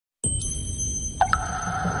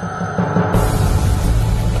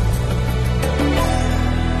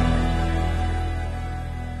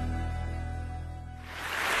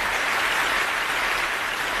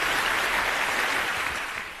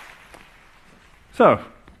So,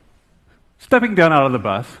 stepping down out of the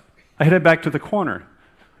bus, I headed back to the corner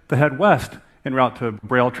to head west en route to a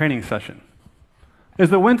Braille training session. It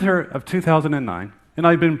was the winter of 2009, and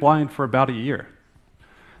I'd been blind for about a year.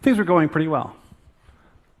 Things were going pretty well.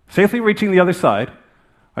 Safely reaching the other side,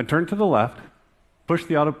 I turned to the left, pushed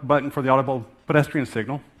the button for the audible pedestrian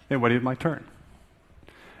signal, and waited my turn.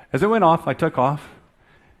 As it went off, I took off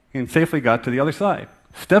and safely got to the other side.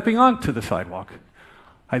 Stepping onto the sidewalk,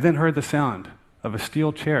 I then heard the sound of a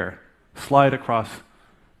steel chair slide across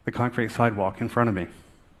the concrete sidewalk in front of me.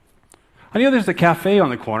 I knew there's a cafe on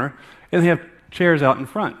the corner, and they have chairs out in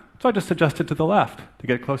front, so I just adjusted to the left to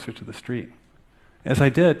get closer to the street. As I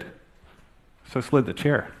did, so slid the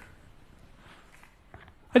chair.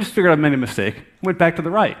 I just figured I'd made a mistake, went back to the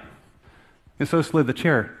right, and so slid the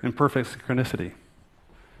chair in perfect synchronicity.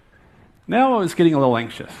 Now I was getting a little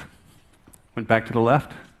anxious. Went back to the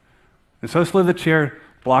left, and so slid the chair,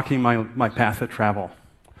 blocking my path of travel.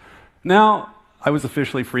 Now I was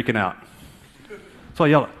officially freaking out. So I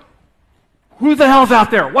yelled, "Who the hell's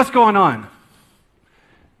out there? What's going on?"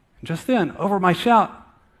 And just then, over my shout,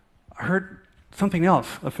 I heard something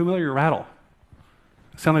else, a familiar rattle.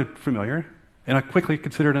 It sounded familiar, and I quickly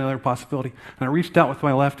considered another possibility. And I reached out with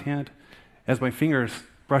my left hand as my fingers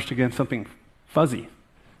brushed against something fuzzy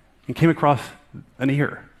and came across an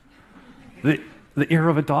ear. The ear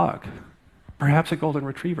of a dog, perhaps a golden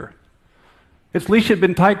retriever. Its leash had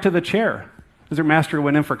been tied to the chair as her master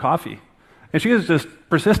went in for coffee. And she was just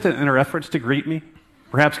persistent in her efforts to greet me,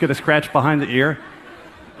 perhaps get a scratch behind the ear.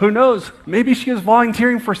 Who knows? Maybe she was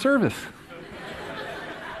volunteering for service.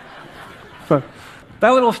 So that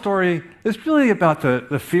little story is really about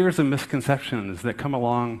the fears and misconceptions that come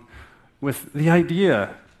along with the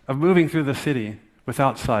idea of moving through the city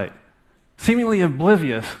without sight, seemingly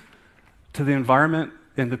oblivious to the environment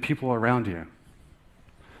and the people around you.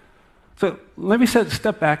 So let me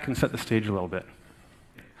step back and set the stage a little bit.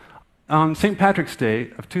 On St. Patrick's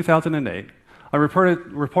Day of 2008, I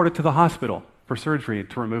reported to the hospital for surgery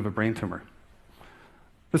to remove a brain tumor.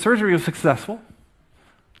 The surgery was successful.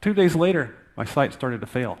 2 days later, my sight started to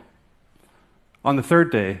fail. On the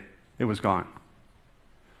third day, it was gone.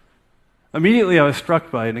 Immediately, I was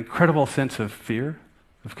struck by an incredible sense of fear,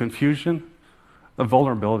 of confusion, of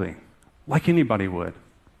vulnerability, like anybody would.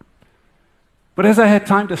 But as I had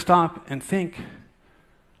time to stop and think,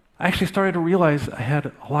 I actually started to realize I had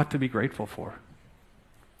a lot to be grateful for.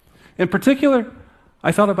 In particular,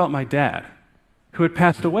 I thought about my dad, who had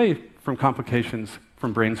passed away from complications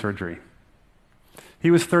from brain surgery. He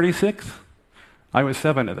was 36, I was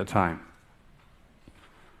 7 at the time.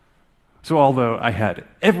 So although I had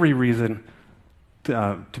every reason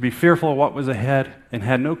to be fearful of what was ahead and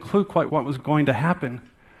had no clue quite what was going to happen,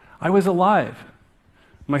 I was alive.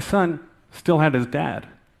 My son still had his dad.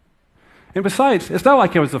 And besides, it's not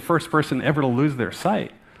like I was the first person ever to lose their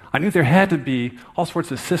sight. I knew there had to be all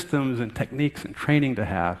sorts of systems and techniques and training to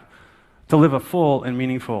have to live a full and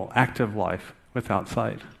meaningful, active life without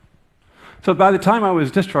sight. So by the time I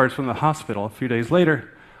was discharged from the hospital a few days later,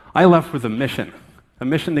 I left with a mission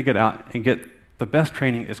to get out and get the best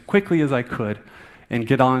training as quickly as I could and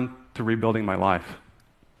get on to rebuilding my life.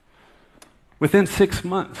 Within 6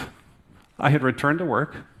 months, I had returned to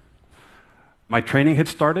work. My training had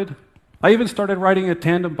started. I even started riding a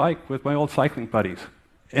tandem bike with my old cycling buddies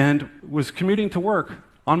and was commuting to work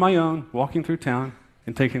on my own, walking through town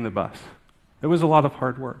and taking the bus. It was a lot of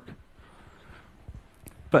hard work.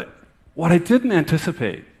 But what I didn't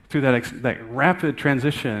anticipate through that rapid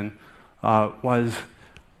transition was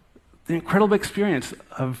the incredible experience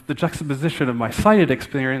of the juxtaposition of my sighted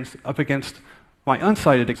experience up against my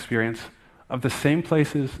unsighted experience of the same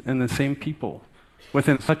places and the same people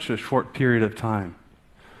within such a short period of time.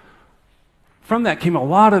 From that came a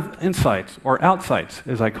lot of insights, or outsights,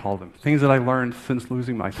 as I call them, things that I learned since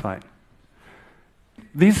losing my sight.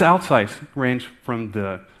 These outsights range from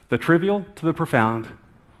the trivial to the profound,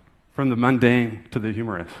 from the mundane to the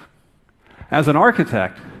humorous. As an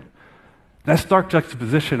architect, that stark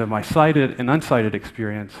juxtaposition of my sighted and unsighted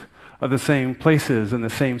experience of the same places and the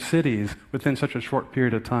same cities within such a short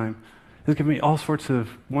period of time has given me all sorts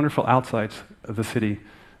of wonderful outsights of the city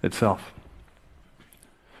itself.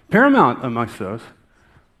 Paramount amongst those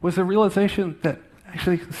was the realization that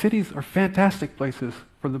actually cities are fantastic places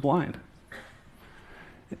for the blind.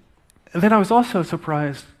 And then I was also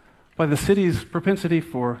surprised by the city's propensity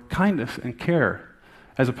for kindness and care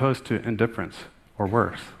as opposed to indifference or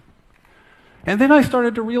worse. And then I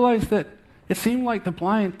started to realize that it seemed like the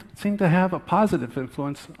blind seemed to have a positive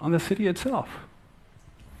influence on the city itself.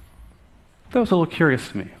 That was a little curious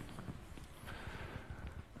to me.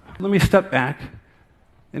 Let me step back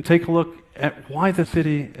and take a look at why the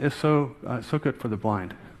city is so good for the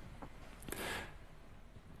blind.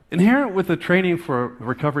 Inherent with the training for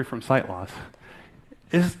recovery from sight loss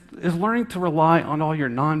is learning to rely on all your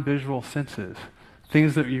non-visual senses,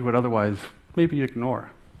 things that you would otherwise maybe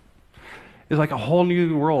ignore. It's like a whole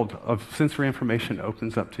new world of sensory information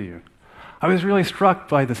opens up to you. I was really struck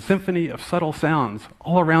by the symphony of subtle sounds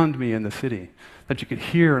all around me in the city that you could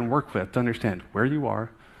hear and work with to understand where you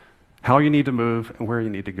are, how you need to move, and where you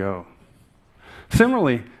need to go.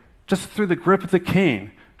 Similarly, just through the grip of the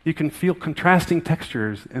cane, you can feel contrasting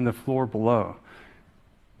textures in the floor below.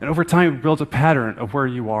 And over time, it builds a pattern of where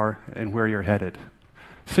you are and where you're headed.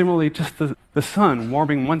 Similarly, just the sun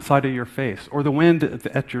warming one side of your face or the wind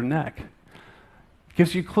at your neck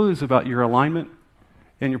gives you clues about your alignment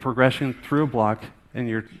and your progression through a block and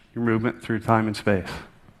your movement through time and space.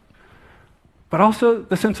 But also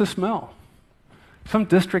the sense of smell. Some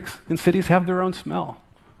districts and cities have their own smell,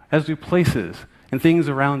 as do places and things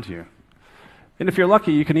around you. And if you're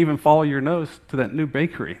lucky, you can even follow your nose to that new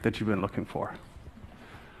bakery that you've been looking for.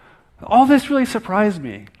 All this really surprised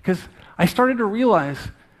me because I started to realize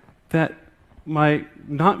that my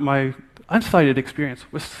unsighted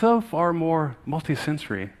experience was so far more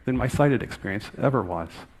multisensory than my sighted experience ever was.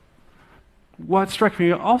 What struck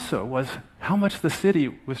me also was how much the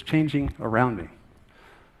city was changing around me.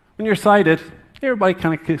 When you're sighted, everybody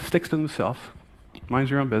kind of sticks to themselves, minds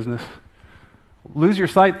your own business. Lose your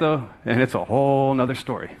sight, though, and it's a whole nother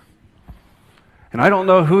story. And I don't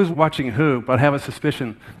know who's watching who, but I have a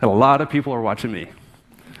suspicion that a lot of people are watching me.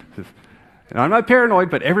 And I'm not paranoid,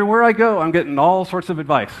 but everywhere I go, I'm getting all sorts of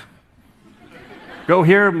advice. Go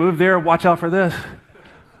here, move there, watch out for this.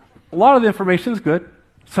 A lot of the information is good,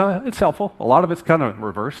 so it's helpful. A lot of it's kind of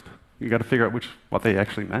reversed. You got to figure out what they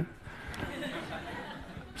actually meant.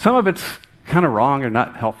 Some of it's kind of wrong or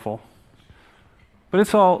not helpful. But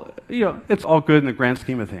it's all good in the grand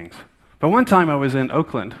scheme of things. But one time I was in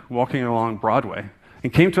Oakland, walking along Broadway,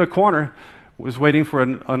 and came to a corner, was waiting for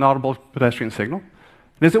an audible pedestrian signal.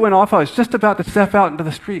 And as it went off, I was just about to step out into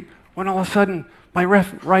the street, when all of a sudden, my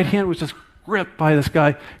right hand was just gripped by this guy,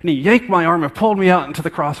 and he yanked my arm and pulled me out into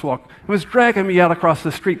the crosswalk, and was dragging me out across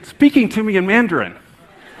the street, speaking to me in Mandarin.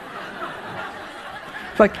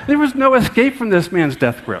 It's like, there was no escape from this man's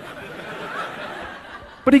death grip.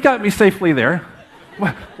 But he got me safely there.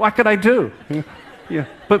 What could I do? Yeah.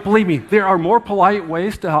 But believe me, there are more polite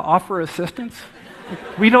ways to offer assistance.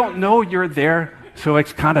 We don't know you're there, so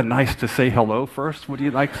it's kind of nice to say hello first. Would you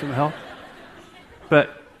like some help?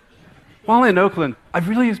 But while in Oakland, I've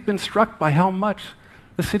really been struck by how much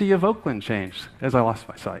the city of Oakland changed as I lost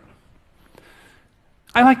my sight.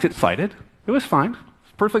 I liked it sighted. It was fine.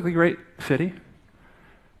 It's a perfectly great city.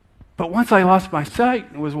 But once I lost my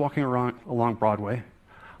sight and was walking along Broadway,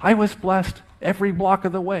 I was blessed every block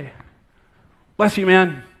of the way. Bless you,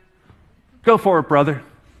 man. Go for it, brother.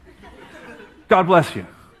 God bless you.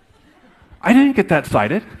 I didn't get that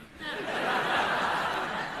sighted.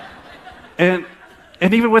 And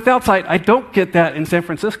even without sight, I don't get that in San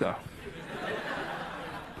Francisco.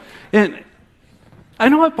 And I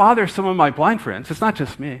know it bothers some of my blind friends. It's not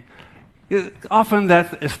just me. Often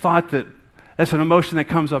that is thought that that's an emotion that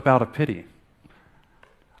comes up out of pity.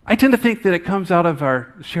 I tend to think that it comes out of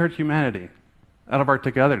our shared humanity, out of our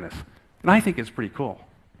togetherness. And I think it's pretty cool.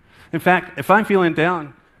 In fact, if I'm feeling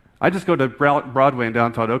down, I just go to Broadway in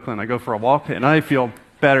downtown Oakland. I go for a walk, and I feel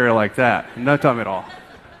better like that. No time at all.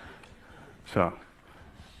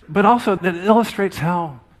 But also, that illustrates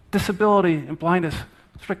how disability and blindness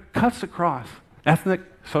sort of cuts across ethnic,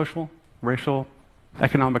 social, racial,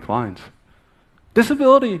 economic lines.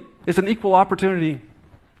 Disability is an equal opportunity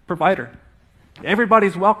provider.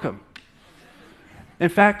 Everybody's welcome. In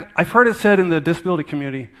fact, I've heard it said in the disability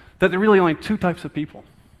community that there are really only two types of people.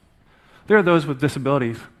 There are those with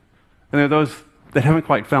disabilities, and there are those that haven't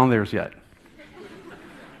quite found theirs yet.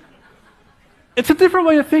 It's a different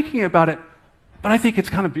way of thinking about it, but I think it's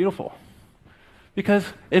kind of beautiful. Because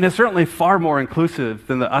it is certainly far more inclusive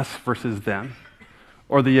than the us versus them,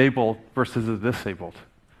 or the able versus the disabled.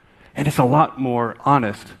 And it's a lot more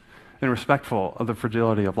honest and respectful of the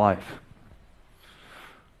fragility of life.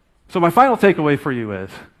 So my final takeaway for you is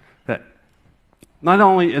that not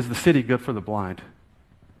only is the city good for the blind,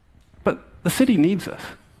 but the city needs us.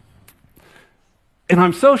 And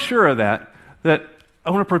I'm so sure of that I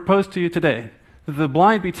want to propose to you today that the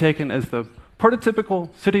blind be taken as the prototypical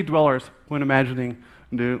city dwellers when imagining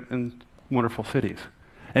new and wonderful cities,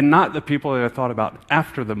 and not the people that are thought about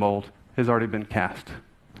after the mold has already been cast.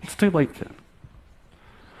 It's too late then.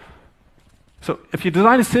 So if you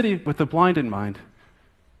design a city with the blind in mind,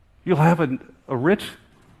 you'll have a rich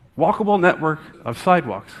walkable network of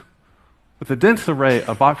sidewalks with a dense array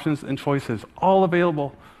of options and choices, all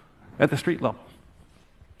available at the street level.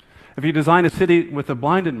 If you design a city with the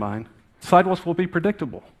blind in mind, sidewalks will be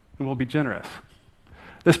predictable and will be generous.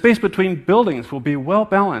 The space between buildings will be well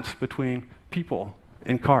balanced between people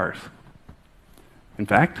and cars. In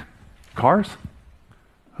fact, cars?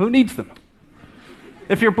 Who needs them?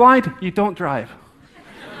 If you're blind, you don't drive.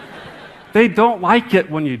 They don't like it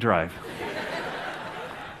when you drive.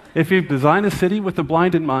 If you design a city with the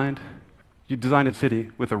blind in mind, you design a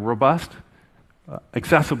city with a robust,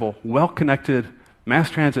 accessible, well-connected mass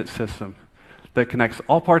transit system that connects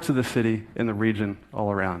all parts of the city and the region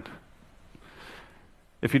all around.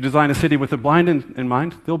 If you design a city with the blind in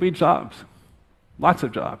mind, there'll be jobs, lots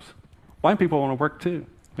of jobs. Blind people want to work too.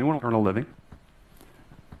 They want to earn a living.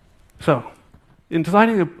 So, in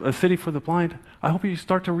designing a city for the blind, I hope you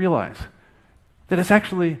start to realize that it's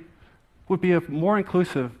actually would be a more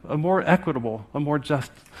inclusive, a more equitable, a more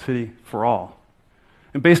just city for all.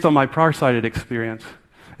 And based on my prior-sighted experience,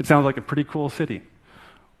 it sounds like a pretty cool city.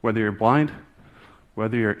 Whether you're blind,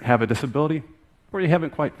 whether you have a disability, or you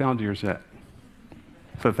haven't quite found yours yet.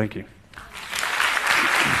 So thank you.